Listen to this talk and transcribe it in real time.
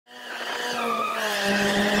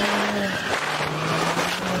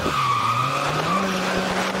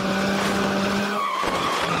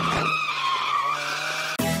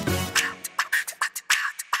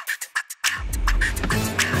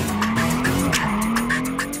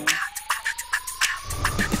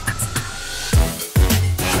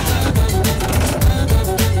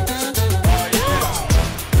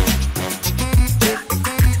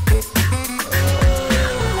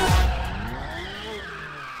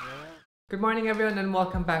Good morning everyone and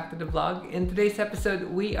welcome back to the vlog. In today's episode,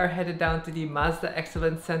 we are headed down to the Mazda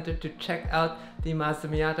Excellence Center to check out the Mazda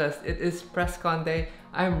Miatas. It is Presscon day.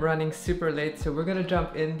 I'm running super late, so we're gonna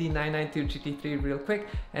jump in the 992 GT3 real quick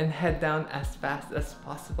and head down as fast as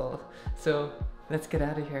possible. So let's get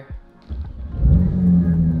out of here.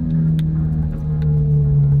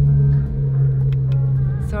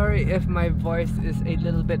 Sorry if my voice is a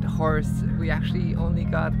little bit hoarse. We actually only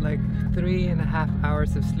got like 3.5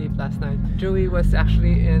 hours of sleep last night. Joey was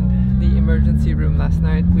actually in the emergency room last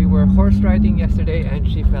night. We were horse riding yesterday and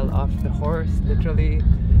she fell off the horse, literally.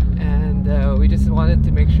 And we just wanted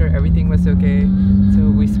to make sure everything was okay. So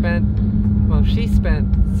we spent, well, she spent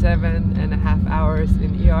 7.5 hours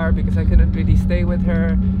in ER because I couldn't really stay with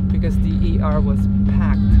her because the ER was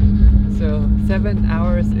packed. So 7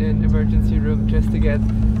 hours in emergency room just to get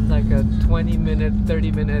like a 20-minute,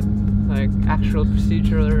 30-minute like actual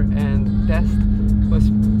procedure and test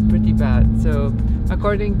was pretty bad. So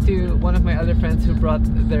according to one of my other friends who brought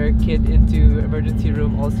their kid into emergency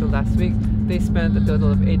room also last week, they spent a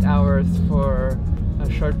total of 8 hours for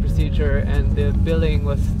a short procedure and the billing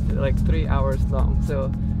was like 3 hours long. So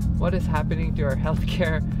what is happening to our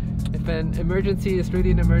healthcare? If an emergency is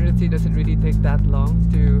really an emergency, does it really take that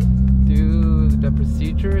long to do the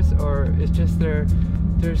procedures, or it's just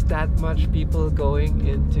there's that much people going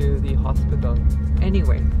into the hospital?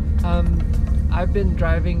 Anyway, I've been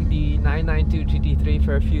driving the 992 GT3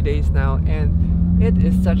 for a few days now and it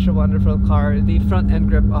is such a wonderful car. The front end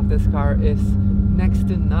grip of this car is next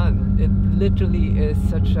to none. It literally is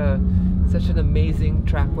such an amazing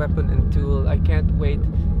track weapon and tool. I can't wait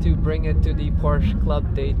to bring it to the Porsche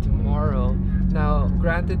Club Day tomorrow. Now,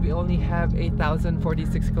 granted, we only have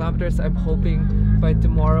 8,046 kilometers. I'm hoping by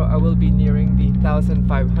tomorrow I will be nearing the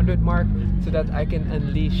 1,500 mark so that I can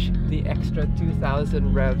unleash the extra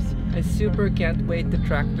 2,000 revs. I super can't wait to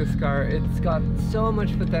track this car. It's got so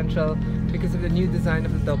much potential because of the new design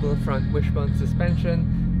of the double front wishbone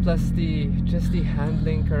suspension, plus just the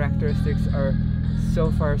handling characteristics are so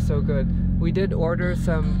far so good. We did order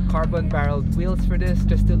some carbon barreled wheels for this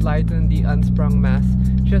just to lighten the unsprung mass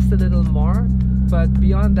just a little more, but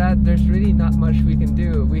beyond that there's really not much we can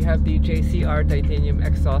do. We have the JCR titanium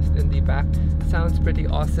exhaust in the back. Sounds pretty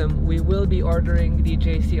awesome. We will be ordering the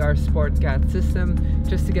JCR Sport Cat system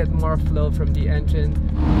just to get more flow from the engine.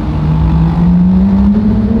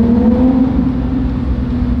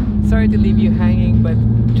 Sorry to leave you hanging, but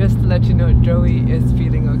just to let you know, Joey is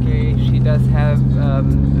feeling okay. She does have a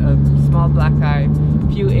small black eye,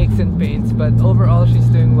 few aches and pains, but overall she's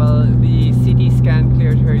doing well. The CT scan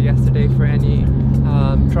cleared her yesterday for any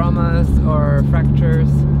traumas or fractures.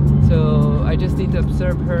 So I just need to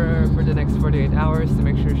observe her for the next 48 hours to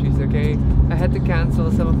make sure she's okay. I had to cancel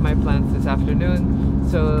some of my plans this afternoon,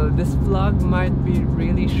 so this vlog might be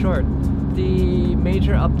really short. The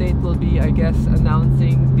major update will be, I guess,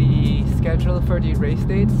 announcing the schedule for the race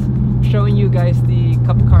dates, showing you guys the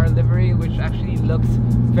Cup car livery, which actually looks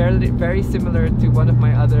very similar to one of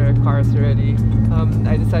my other cars already.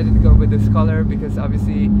 I decided to go with this color because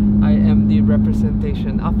obviously I am the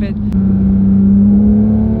representation of it.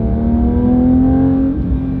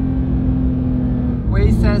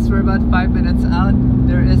 Way says we're about 5 minutes out.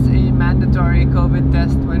 There is a mandatory COVID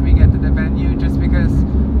test when we get to the venue, just because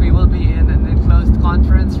we will be in an enclosed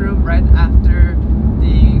conference room right after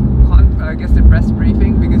the press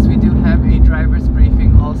briefing, because we do have a driver's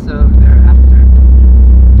briefing also thereafter.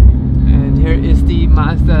 And here is the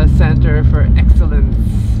Mazda Center for Excellence.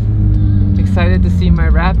 Excited to see my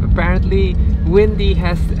wrap. Apparently Windy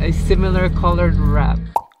has a similar colored wrap.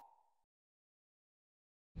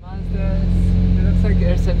 Mazda's, it looks like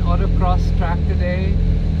there's an autocross track today.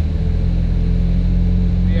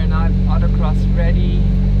 We are not autocross ready.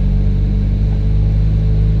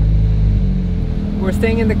 We're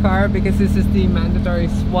staying in the car because this is the mandatory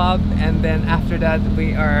swab, and then after that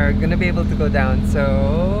we are gonna be able to go down.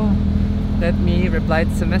 So let me reply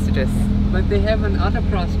to some messages. But they have an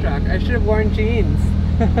autocross track. I should have worn jeans.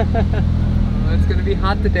 Oh, it's gonna be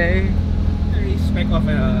hot today. Spec of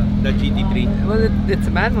the GT3. Well, it's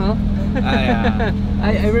a manual. Yeah.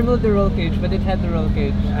 I removed the roll cage, but it had the roll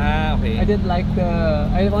cage. Ah, okay. I did like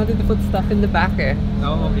I wanted to put stuff in the back eh.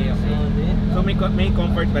 Oh, okay, okay. So may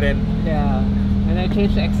comfort pa rin. Yeah. And I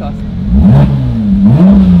changed the exhaust.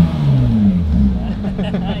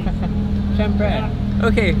 Syempre.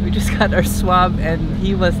 Okay, we just got our swab and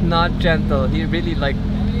he was not gentle. He really like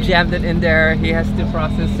jammed it in there. He has to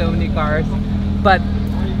process so many cars. But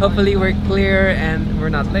hopefully we're clear and we're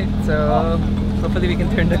not late. So hopefully we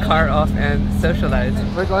can turn the car off and socialize.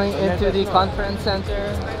 We're going into the conference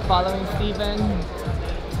center following Steven.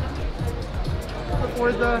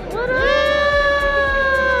 For the...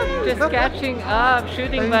 just catching up,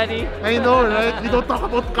 shooting buddy. I know, right? We don't talk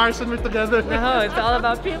about cars when we're together. No, it's all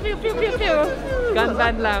about pew pew pew pew pew. Gun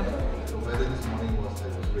band lang. The weather this morning was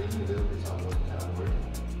raining a little bit somewhat downward.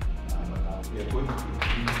 But we are going to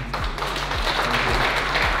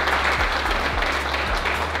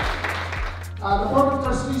the board of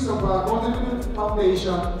trustees of Golden Wheel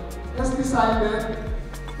Foundation has decided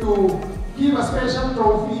to give a special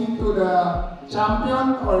trophy to the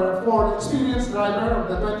champion or for experienced driver of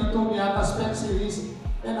the 22 Miata Spec Series,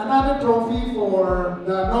 and another trophy for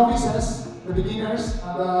the novices, the beginners.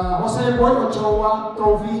 The Jose Boy Ochoa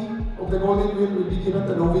trophy of the Golden Wheel will be given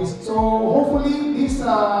to novice. So hopefully these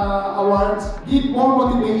awards give more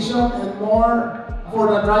motivation and more for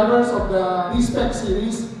the drivers of the Spec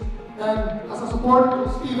Series. And as a support to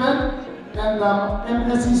Steven and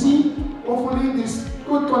MSCC, hopefully this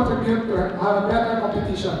could contribute to have a better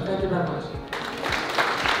competition. Thank you very much.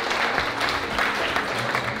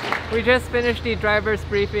 We just finished the driver's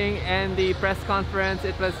briefing and the press conference.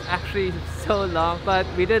 It was actually so long, but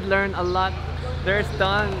we did learn a lot. There's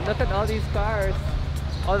Don. Look at all these cars.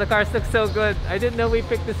 All the cars look so good. I didn't know we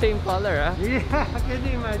picked the same color. Huh? Yeah, can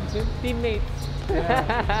you imagine? Teammates.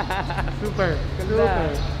 Yeah. Super,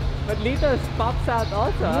 super. But Litos pops out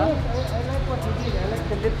also. Yes, Huh? I like what you did. I like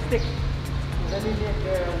the lipstick that you did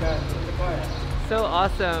there on the car. So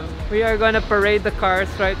awesome. We are going to parade the cars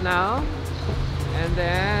right now. And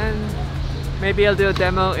then maybe I'll do a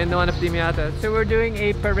demo in one of the Miatas. So we're doing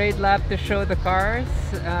a parade lap to show the cars.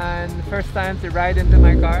 And first time to ride into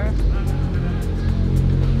my car.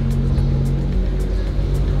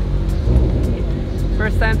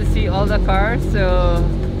 First time to see all the cars.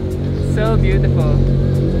 So beautiful.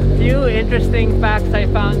 Few interesting facts I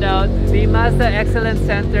found out. The Mazda Excellence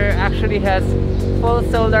Center actually has full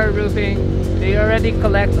solar roofing. They already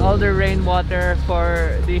collect all the rainwater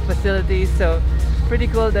for the facilities, so pretty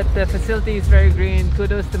cool that the facility is very green.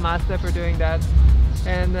 Kudos to Mazda for doing that.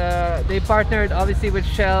 And they partnered obviously with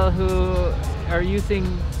Shell, who are using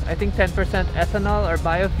I think 10% ethanol or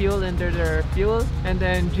biofuel into their fuel. And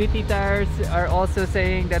then GT Tires are also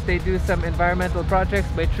saying that they do some environmental projects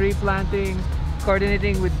by tree planting,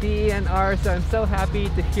 coordinating with DENR, so I'm so happy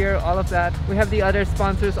to hear all of that. We have the other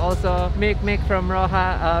sponsors also. Mick from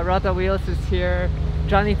Rota Wheels is here.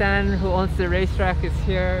 Johnny Tan, who owns the racetrack, is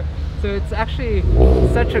here. So it's actually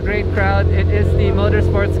such a great crowd. It is the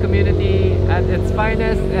motorsports community at its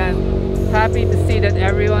finest, and happy to see that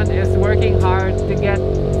everyone is working hard to get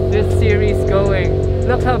this series going.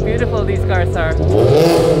 Look how beautiful these cars are.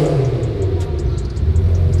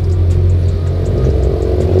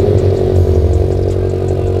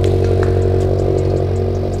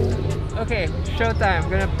 Okay, showtime. I'm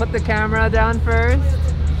gonna put the camera down first.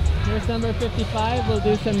 Here's number 55. We'll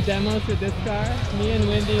do some demos with this car. Me and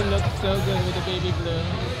Wendy look so good with the baby blue.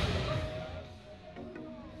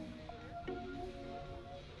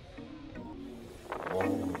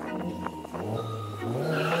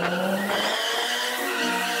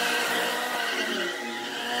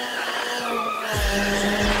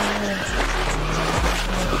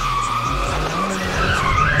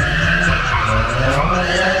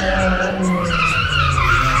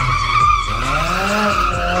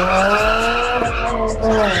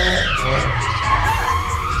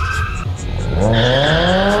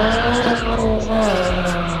 Oh.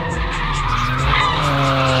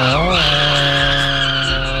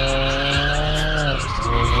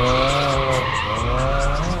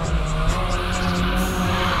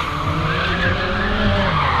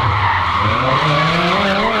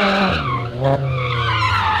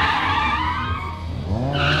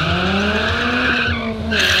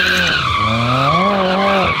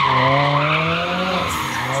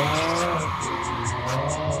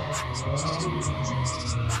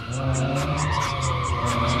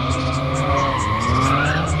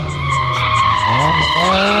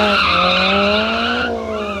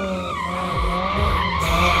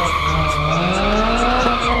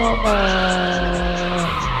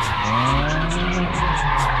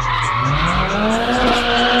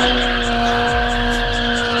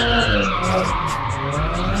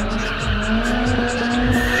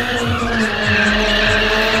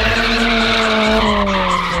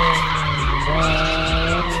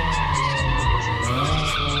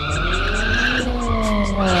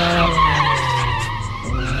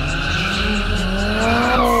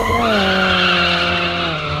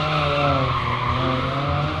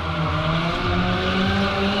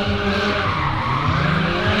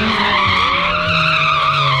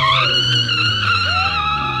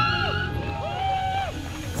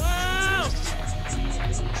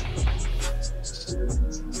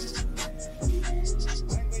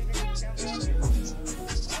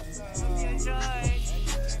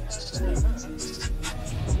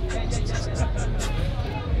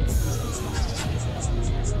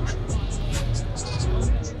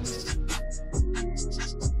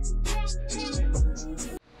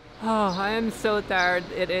 Oh, I am so tired.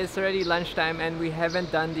 It is already lunchtime and we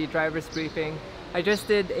haven't done the driver's briefing. I just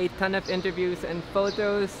did a ton of interviews and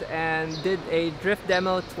photos and did a drift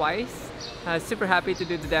demo twice. I was super happy to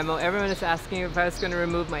do the demo. Everyone is asking if I was going to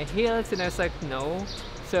remove my heels and I was like, no.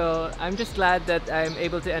 So I'm just glad that I'm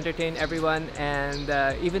able to entertain everyone, and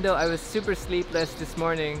even though I was super sleepless this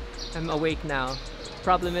morning, I'm awake now.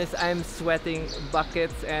 Problem is I'm sweating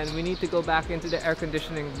buckets and we need to go back into the air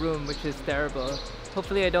conditioning room, which is terrible.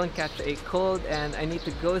 Hopefully I don't catch a cold, and I need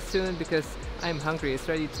to go soon because I'm hungry. It's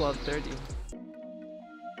already 12:30.